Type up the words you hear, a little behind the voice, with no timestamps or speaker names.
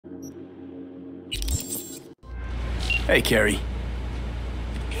Hey, Kerry.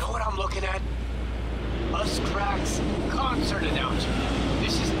 You know what I'm looking at? Us cracks concert announcement.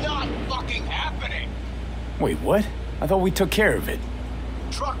 This is not fucking happening. Wait, what? I thought we took care of it.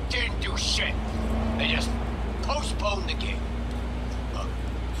 Truck didn't do shit. They just postponed the gig. Look,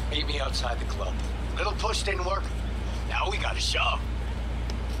 meet me outside the club. Little push didn't work. Now we gotta shove.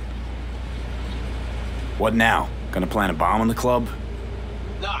 What now? Gonna plant a bomb on the club?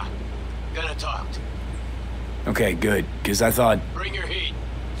 Nah, gonna talk to. Okay, good, because I thought... Bring your heat.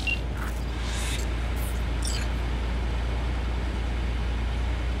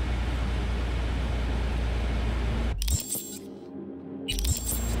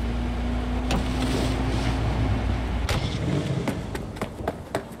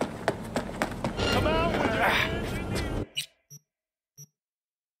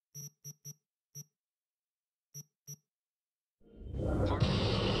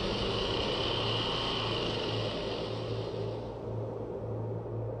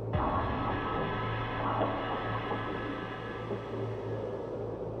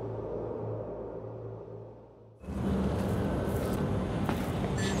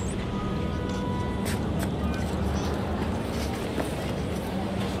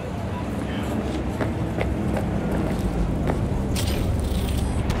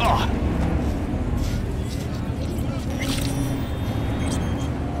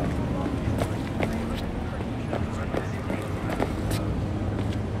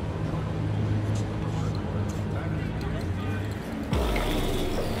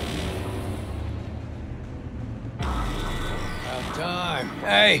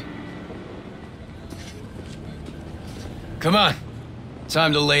 Hey! Come on.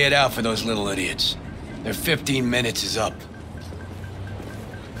 Time to lay it out for those little idiots. Their 15 minutes is up.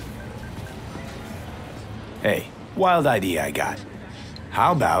 Hey, wild idea I got.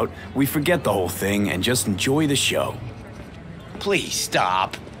 How about we forget the whole thing and just enjoy the show? Please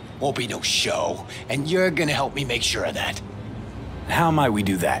stop. Won't be no show, and you're gonna help me make sure of that. How might we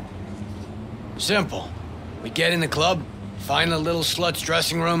do that? Simple. We get in the club, find the little slut's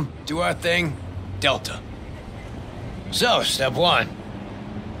dressing room, do our thing, Delta. So, step one.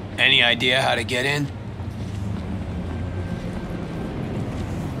 Any idea how to get in?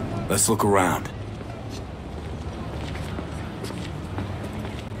 Let's look around.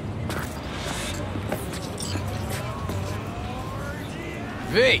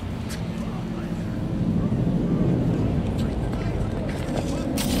 V!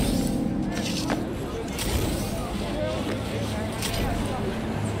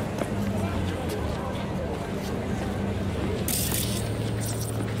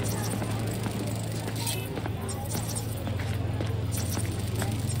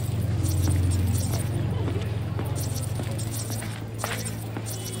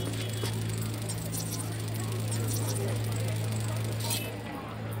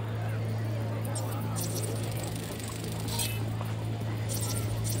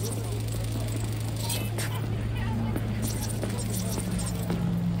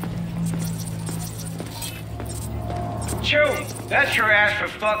 Chew, that's your ass for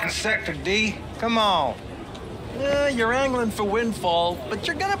fucking Sector D. Come on. You're angling for windfall, but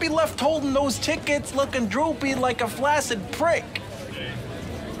you're gonna be left holding those tickets looking droopy like a flaccid prick.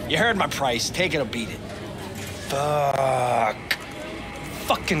 You heard my price. Take it or beat it. Fuck.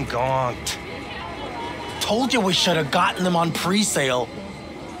 Fucking gaunt. Told you we should have gotten them on pre-sale.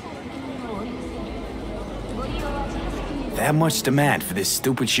 That much demand for this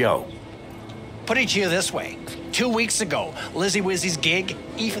stupid show. Put it to you this way. 2 weeks ago, Lizzie Wizzy's gig,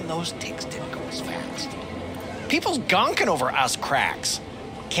 even those ticks didn't go as fast. People's gonking over us cracks.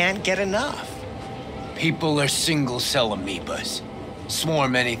 Can't get enough. People are single-cell amoebas.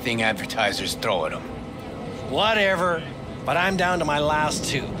 Swarm anything advertisers throw at them. Whatever, but I'm down to my last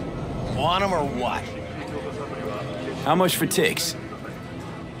two. Want them or what? How much for ticks?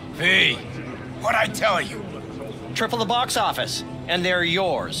 V, what'd I tell you? Triple the box office, and they're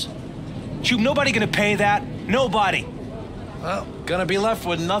yours. Chew, nobody gonna pay that. Nobody. Well, gonna be left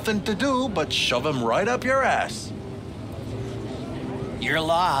with nothing to do but shove him right up your ass. Your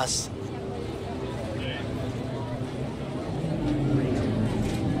loss.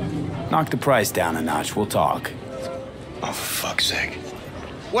 Knock the price down a notch, we'll talk. Oh, for fuck's sake.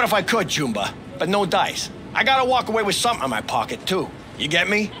 What if I could, Jumba? But no dice. I gotta walk away with something in my pocket, too. You get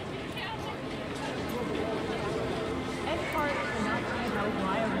me?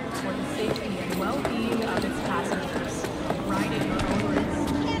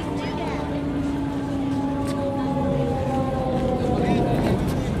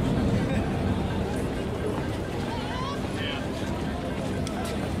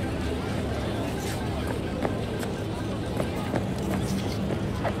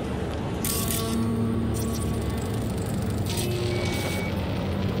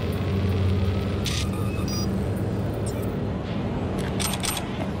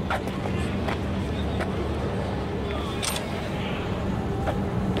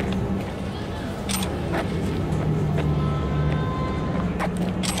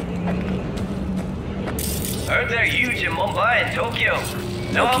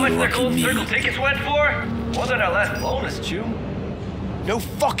 Know how much Lucky, the lucky Gold me. Circle tickets went for? More than our last bonus, Chew. No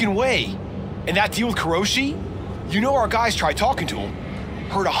fucking way. And that deal with Kuroshi? You know our guys tried talking to him.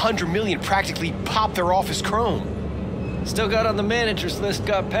 Heard 100 million practically pop their office chrome. Still got on the manager's list,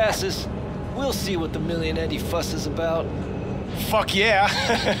 got passes. We'll see what the Million Eddie fuss is about. Fuck yeah.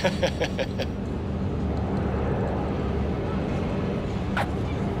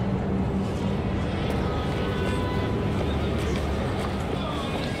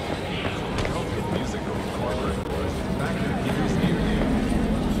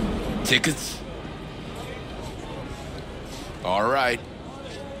 Tickets? All right.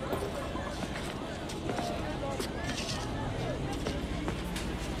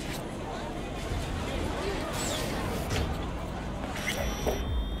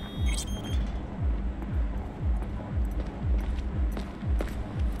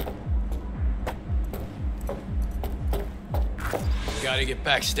 Gotta get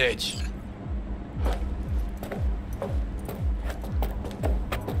backstage.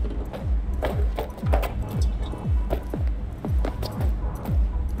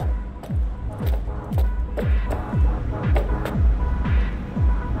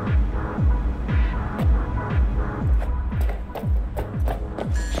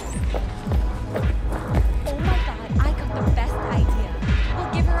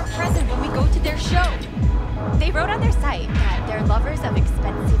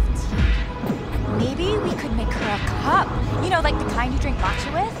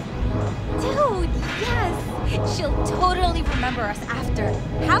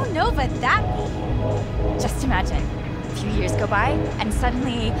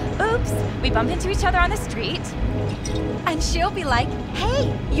 Into each other on the street, and she'll be like,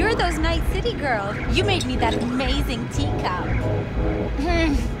 "Hey, you're those Night City girls. You made me that amazing teacup."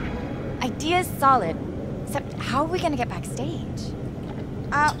 Idea's solid, except how are we gonna get backstage?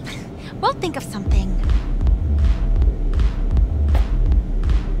 We'll think of something.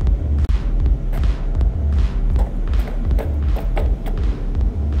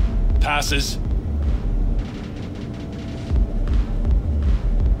 Passes.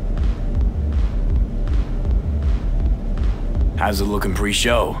 How's it looking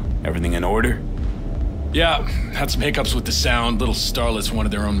pre-show? Everything in order? Yeah, had some hiccups with the sound. Little starlets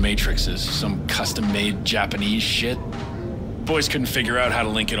wanted their own matrixes. Some custom-made Japanese shit. Boys couldn't figure out how to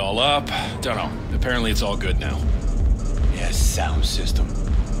link it all up. Don't know. Apparently it's all good now. Yeah, sound system.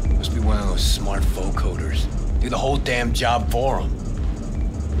 Must be one of those smart vocoders. Do the whole damn job for them.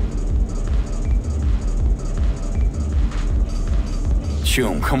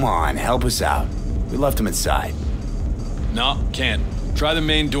 Choom, come on, help us out. We left him inside. No, can't. Try the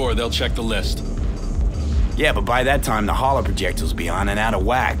main door, they'll check the list. Yeah, but by that time the holo projector'll be on and out of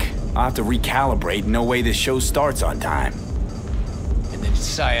whack. I'll have to recalibrate, no way this show starts on time. And then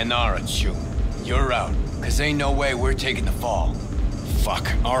sayonara, Chu. You're out, 'cause ain't no way we're taking the fall.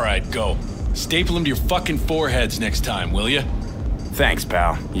 Fuck. Alright, go. Staple them to your fucking foreheads next time, will ya? Thanks,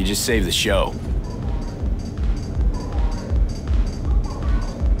 pal. You just saved the show.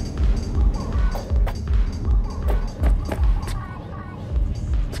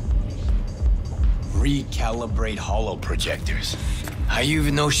 Recalibrate holo projectors. How you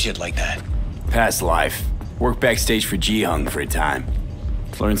even know shit like that? Past life. Worked backstage for Ji-Hung for a time.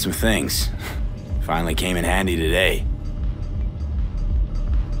 Learned some things. Finally came in handy today.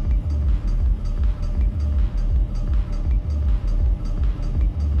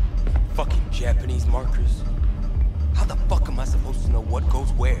 Fucking Japanese markers. How the fuck am I supposed to know what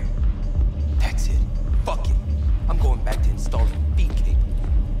goes where? That's it. Fuck it. I'm going back to installing feed cable.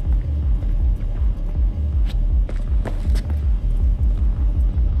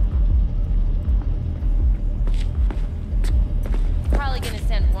 Probably gonna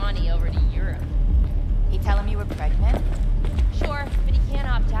send Ronnie over to Europe. He tell him you were pregnant? Sure, but he can't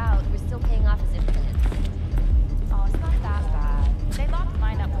opt out. We're still paying off his implants. Oh, it's not that bad. They locked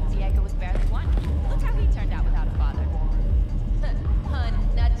mine up when Diego was barely one. Look how he turned out without a father. Hun,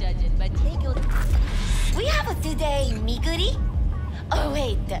 not judging, but take a... We have a today, Miguri. Oh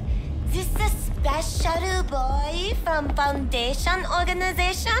wait, this a special boy from Foundation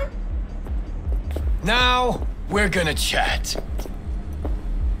organization? Now, we're gonna chat.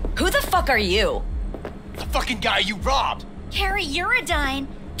 Who the fuck are you? The fucking guy you robbed! Kerry Uridine.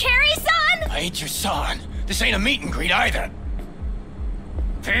 Kerry, son! I ain't your son. This ain't a meet and greet either.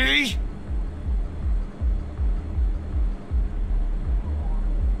 P?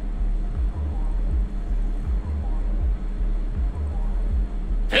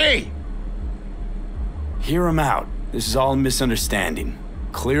 P! Hear him out. This is all a misunderstanding.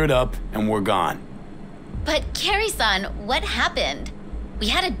 Clear it up, and we're gone. But Kerry-san, what happened? We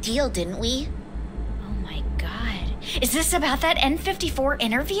had a deal, didn't we? Oh my god. Is this about that N54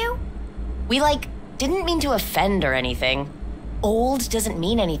 interview? We, didn't mean to offend or anything. Old doesn't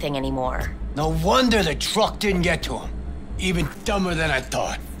mean anything anymore. No wonder the truck didn't get to him. Even dumber than I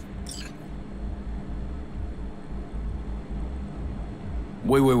thought.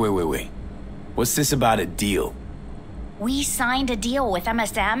 Wait. What's this about a deal? We signed a deal with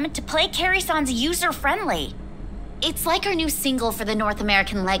MSM to play Kerry-san's user-friendly. It's like our new single for the North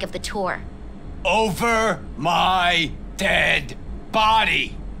American leg of the tour. Over my dead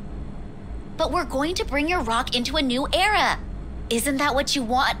body. But we're going to bring your rock into a new era. Isn't that what you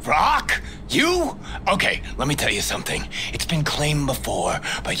want? Rock? You? Okay, let me tell you something. It's been claimed before,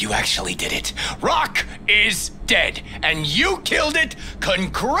 but you actually did it. Rock is dead, and you killed it.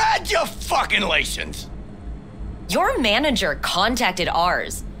 Congratulations. Your manager contacted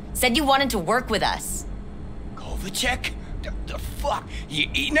ours. Said you wanted to work with us. Kovacic? The fuck?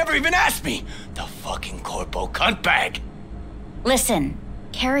 He never even asked me. The fucking corpo cuntbag. Listen,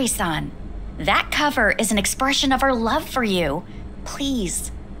 Kerry-san, that cover is an expression of our love for you.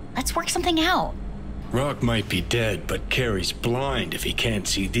 Please, let's work something out. Rock might be dead, but Kerry's blind if he can't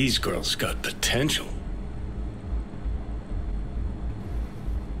see these girls got potential.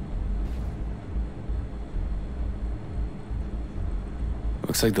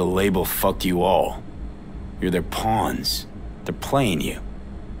 Looks like the label fucked you all. You're their pawns. They're playing you.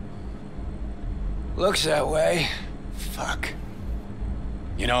 Looks that way. Fuck.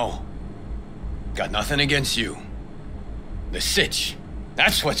 You know, got nothing against you. The sitch.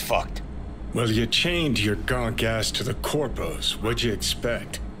 That's what's fucked. Well, you chained your gonk ass to the corpos. What'd you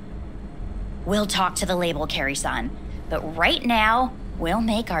expect? We'll talk to the label, Kerry-san. But right now, we'll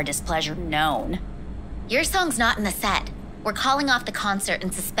make our displeasure known. Your song's not in the set. We're calling off the concert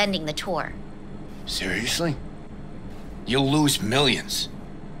and suspending the tour. Seriously? You'll lose millions.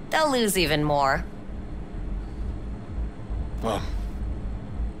 They'll lose even more. Well,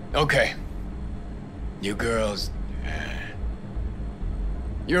 okay. You girls...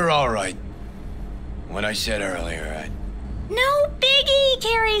 You're all right. What I said earlier, No biggie,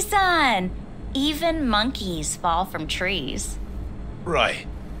 Kerry-san! Even monkeys fall from trees. Right.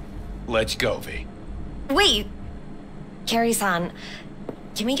 Let's go, V. Wait! Kerry-san,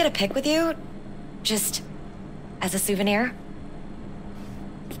 can we get a pic with you? Just as a souvenir?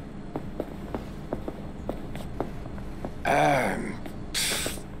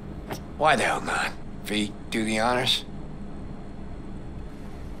 Why the hell not? V, do the honors?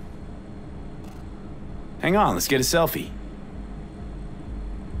 Hang on, let's get a selfie.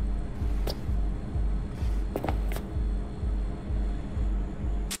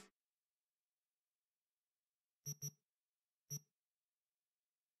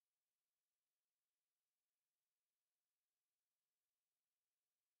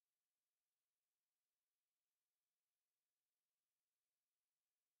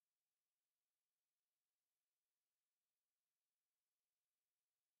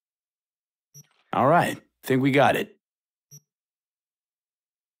 All right, think we got it.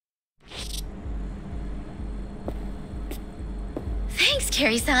 Thanks,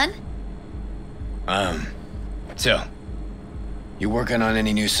 Kerry-san. So, you working on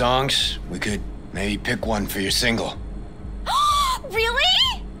any new songs? We could maybe pick one for your single.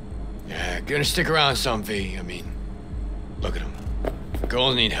 Really? Yeah, gonna stick around some, V. I mean, look at them.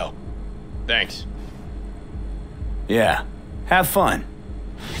 Girls need help. Thanks. Yeah, have fun.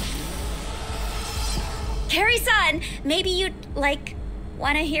 Kerry-san, maybe you'd,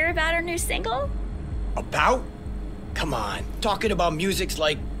 want to hear about our new single? About? Come on, talking about music's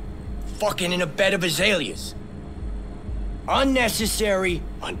like fucking in a bed of azaleas. Unnecessary,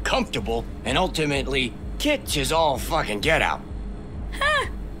 uncomfortable, and ultimately, kitsch is all fucking get out. Huh.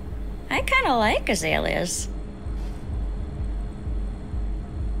 I kind of like azaleas.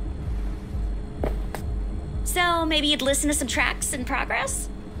 So maybe you'd listen to some tracks in progress?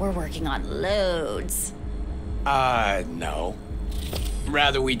 We're working on loads. No.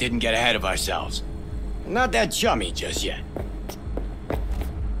 Rather we didn't get ahead of ourselves. Not that chummy just yet.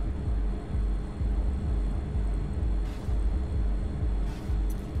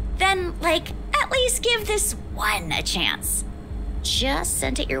 Then, at least give this one a chance. Just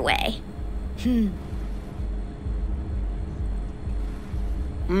sent it your way.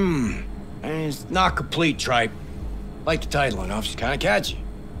 It's not complete, Tripe. Like the title enough, it's kind of catchy.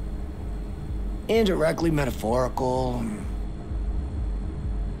 Indirectly metaphorical.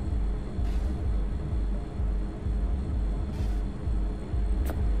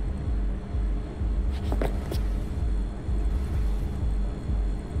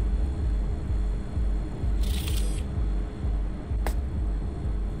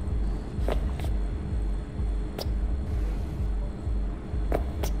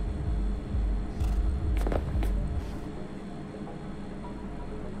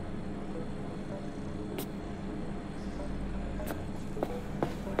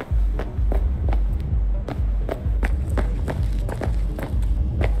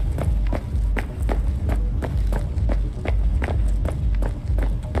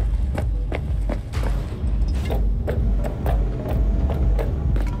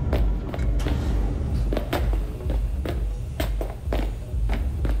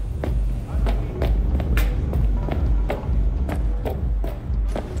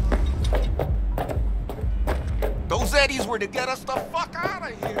 studies were to get us the fuck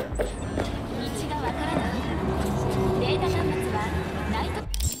out of here.